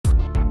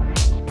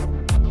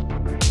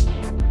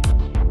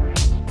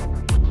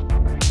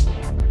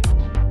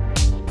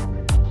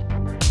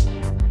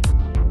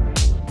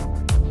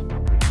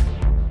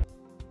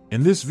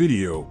In this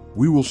video,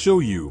 we will show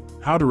you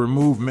how to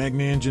remove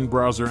MagnaEngine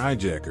browser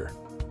hijacker.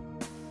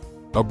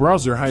 A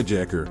browser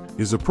hijacker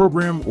is a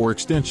program or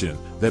extension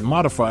that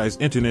modifies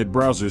internet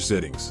browser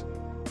settings.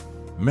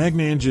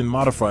 MagnaEngine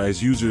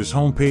modifies users'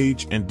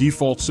 homepage and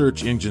default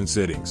search engine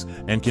settings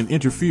and can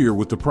interfere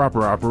with the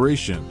proper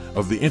operation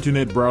of the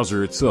internet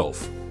browser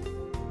itself.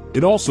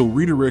 It also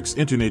redirects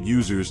internet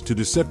users to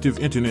deceptive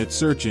internet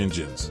search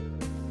engines.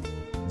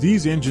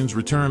 These engines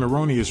return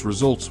erroneous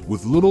results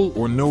with little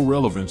or no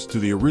relevance to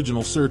the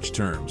original search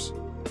terms.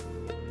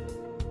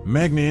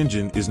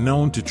 MagnaEngine is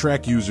known to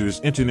track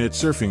users' internet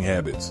surfing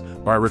habits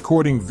by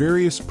recording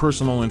various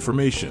personal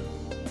information,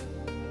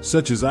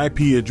 such as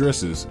IP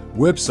addresses,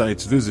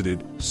 websites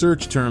visited,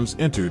 search terms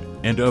entered,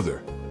 and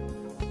other.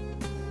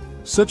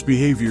 Such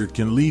behavior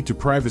can lead to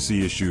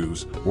privacy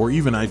issues or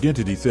even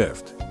identity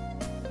theft.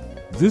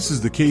 This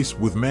is the case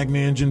with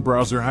MagnaEngine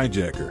browser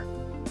hijacker.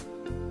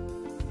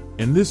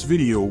 In this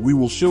video, we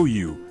will show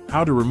you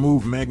how to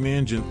remove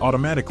MagnaEngine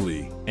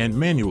automatically and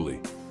manually.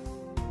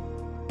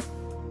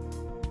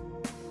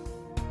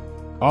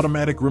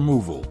 Automatic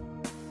removal.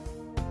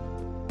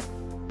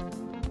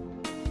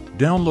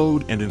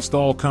 Download and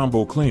install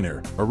Combo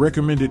Cleaner, a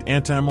recommended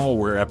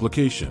anti-malware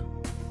application.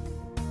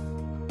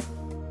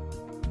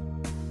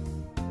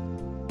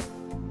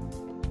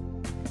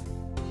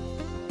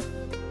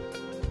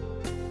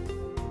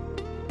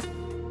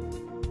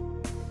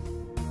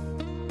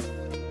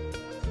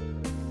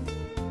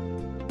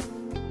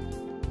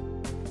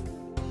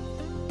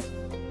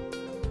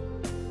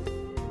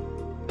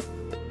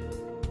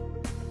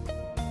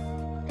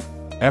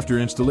 After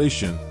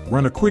installation,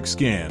 run a quick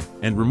scan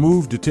and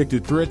remove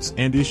detected threats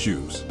and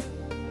issues.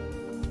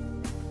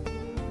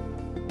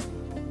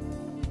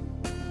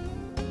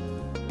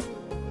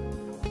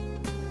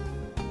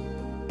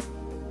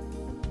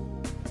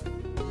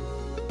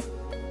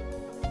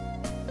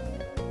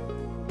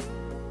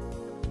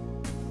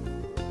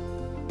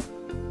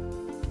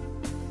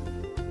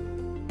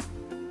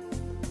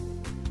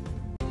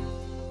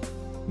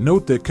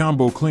 Note that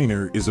Combo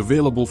Cleaner is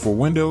available for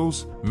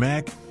Windows,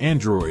 Mac,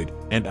 Android,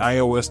 and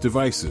iOS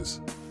devices.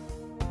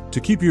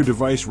 To keep your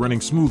device running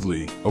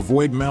smoothly,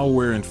 avoid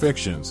malware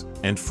infections,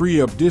 and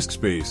free up disk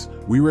space,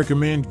 we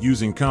recommend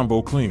using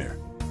Combo Cleaner.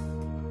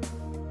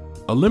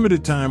 A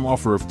limited time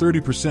offer of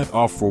 30%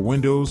 off for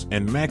Windows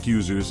and Mac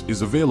users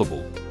is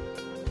available.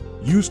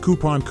 Use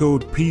coupon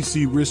code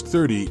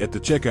PCRISK30 at the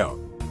checkout.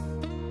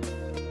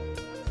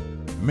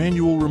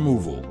 Manual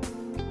removal.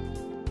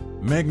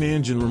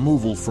 MagnaEngine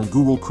removal from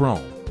Google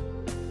Chrome.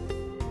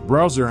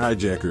 Browser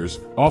hijackers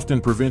often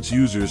prevents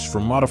users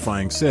from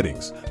modifying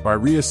settings by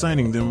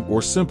reassigning them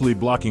or simply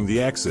blocking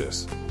the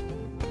access.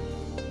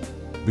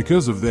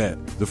 Because of that,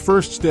 the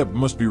first step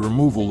must be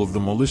removal of the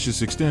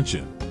malicious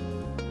extension.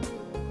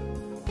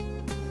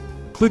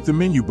 Click the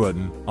menu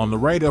button on the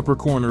right upper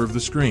corner of the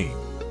screen.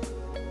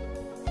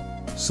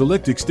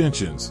 Select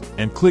Extensions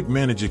and click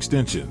Manage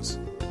Extensions.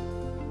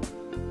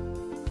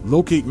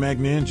 Locate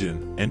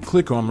MagnaEngine and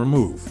click on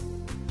Remove.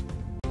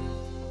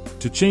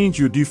 To change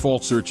your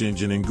default search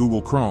engine in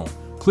Google Chrome,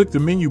 click the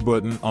menu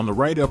button on the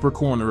right upper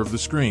corner of the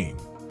screen.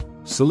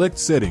 Select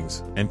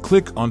Settings and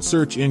click on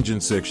Search Engine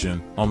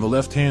section on the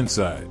left-hand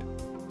side.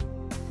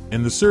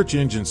 In the Search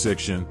Engine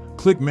section,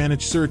 click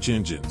Manage Search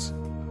Engines.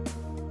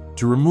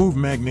 To remove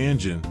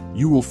MagnaEngine,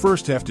 you will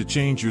first have to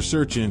change your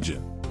search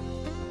engine.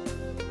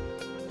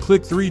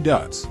 Click three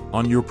dots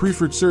on your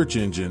preferred search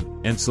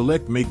engine and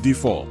select Make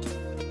Default.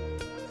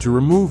 To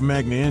remove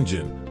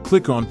MagnaEngine,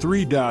 click on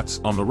three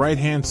dots on the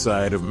right-hand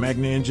side of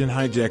MagnaEngine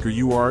hijacker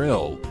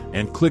URL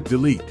and click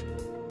Delete.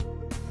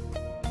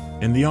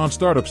 In the On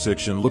Startup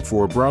section, look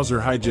for a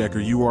browser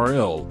hijacker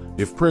URL.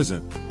 If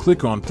present,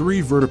 click on three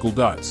vertical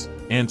dots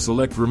and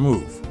select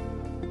Remove.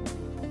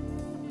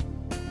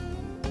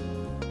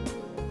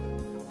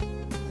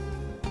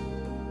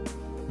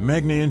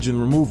 MagnaEngine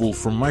removal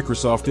from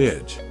Microsoft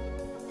Edge.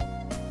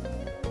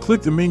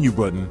 Click the menu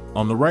button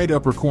on the right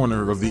upper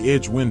corner of the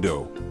Edge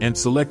window and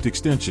select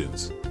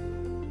Extensions.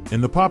 In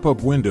the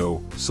pop-up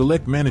window,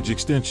 select Manage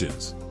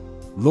Extensions.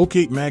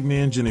 Locate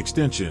MagnaEngine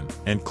extension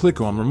and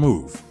click on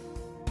Remove.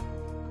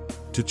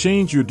 To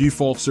change your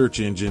default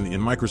search engine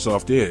in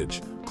Microsoft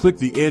Edge, click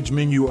the Edge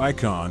menu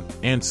icon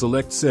and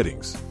select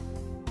Settings.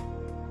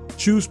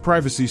 Choose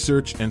Privacy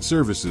Search and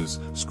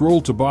Services,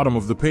 scroll to bottom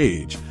of the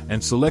page,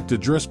 and select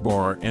Address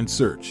Bar and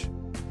Search.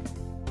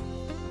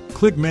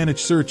 Click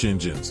Manage Search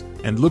Engines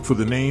and look for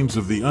the names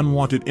of the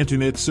unwanted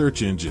internet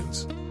search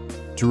engines.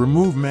 To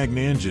remove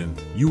MagnaEngine,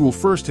 you will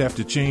first have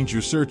to change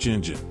your search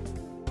engine.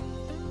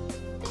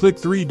 Click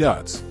three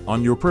dots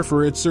on your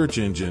preferred search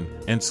engine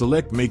and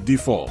select Make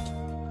Default.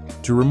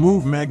 To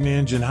remove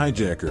MagnaEngine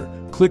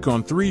hijacker, click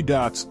on three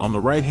dots on the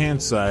right-hand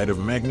side of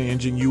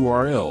MagnaEngine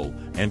URL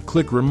and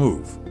click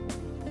Remove.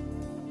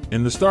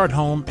 In the Start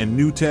Home and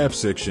New Tab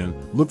section,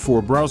 look for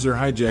a browser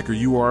hijacker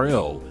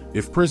URL.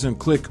 If present,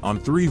 click on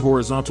three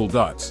horizontal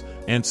dots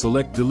and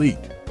select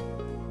Delete.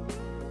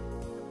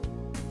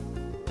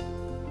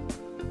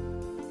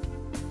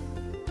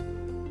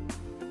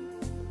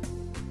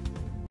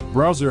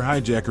 Browser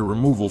hijacker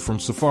removal from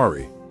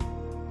Safari.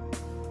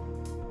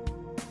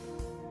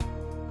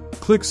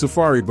 Click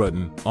Safari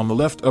button on the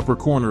left upper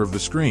corner of the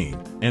screen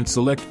and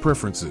select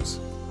Preferences.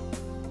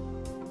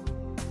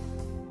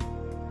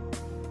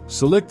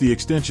 Select the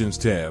Extensions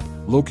tab,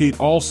 locate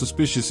all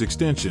suspicious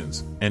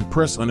extensions, and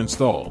press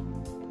Uninstall.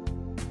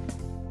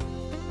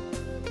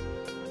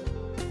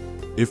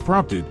 If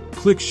prompted,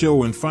 click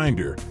Show in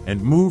Finder and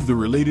move the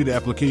related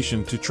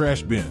application to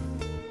Trash Bin.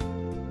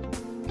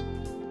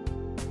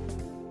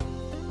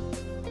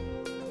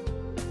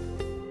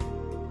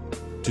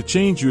 To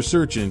change your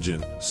search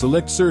engine,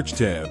 select Search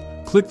tab,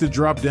 click the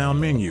drop-down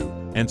menu,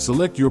 and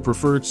select your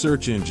preferred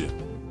search engine.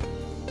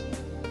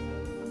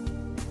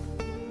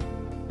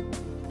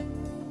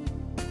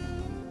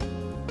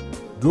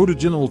 Go to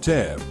General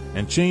tab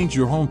and change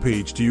your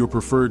homepage to your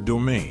preferred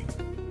domain.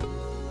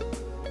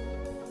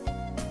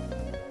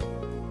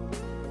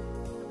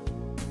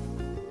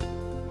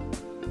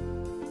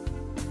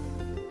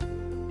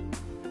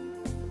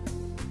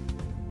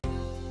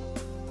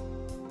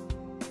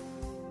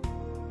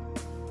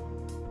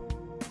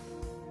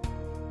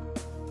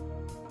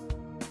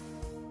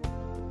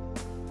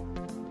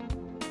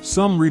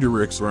 Some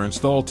redirects are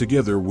installed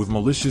together with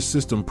malicious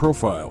system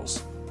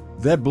profiles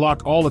that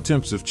block all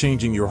attempts of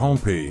changing your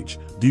homepage,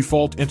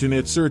 default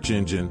internet search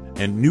engine,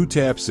 and new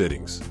tab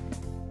settings.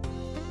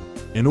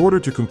 In order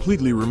to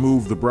completely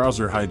remove the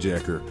browser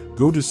hijacker,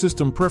 go to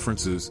System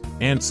Preferences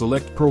and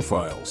select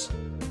Profiles.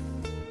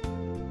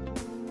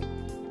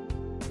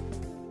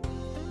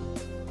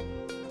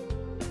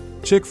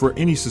 Check for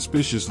any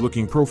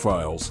suspicious-looking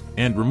profiles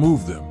and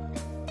remove them.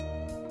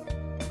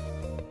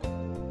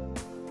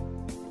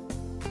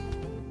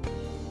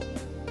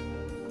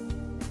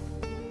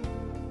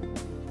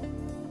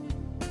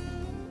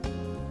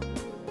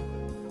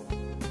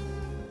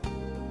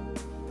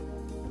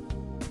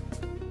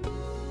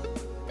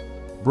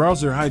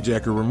 Browser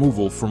hijacker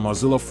removal from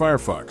Mozilla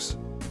Firefox.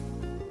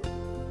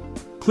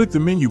 Click the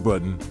menu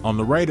button on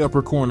the right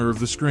upper corner of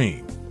the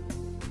screen.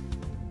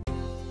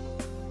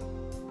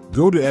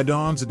 Go to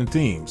Add-ons and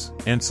Themes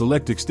and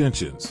select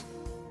Extensions.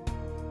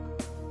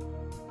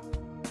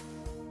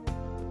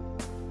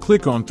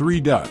 Click on three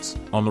dots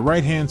on the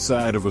right-hand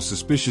side of a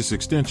suspicious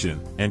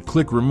extension and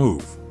click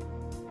Remove.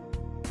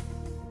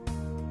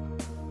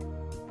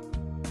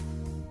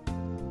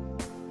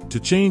 To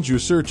change your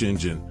search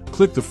engine,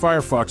 click the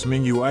Firefox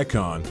menu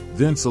icon,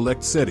 then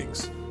select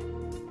Settings.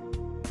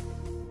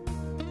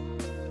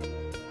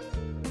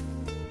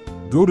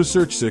 Go to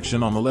Search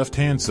section on the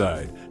left-hand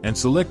side and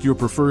select your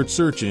preferred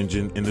search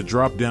engine in the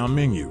drop-down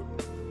menu.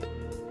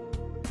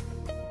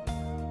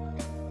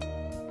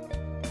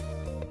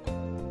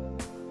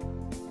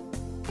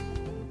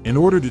 In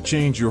order to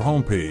change your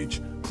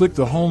homepage, click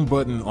the Home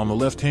button on the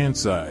left-hand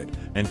side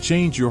and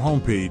change your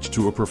homepage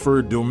to a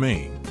preferred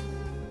domain.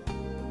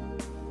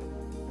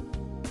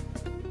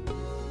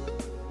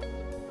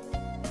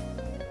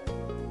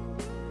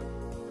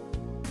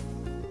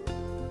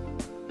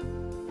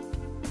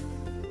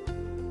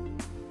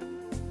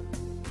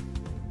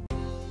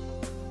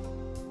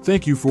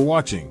 Thank you for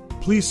watching.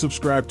 Please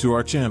subscribe to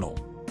our channel.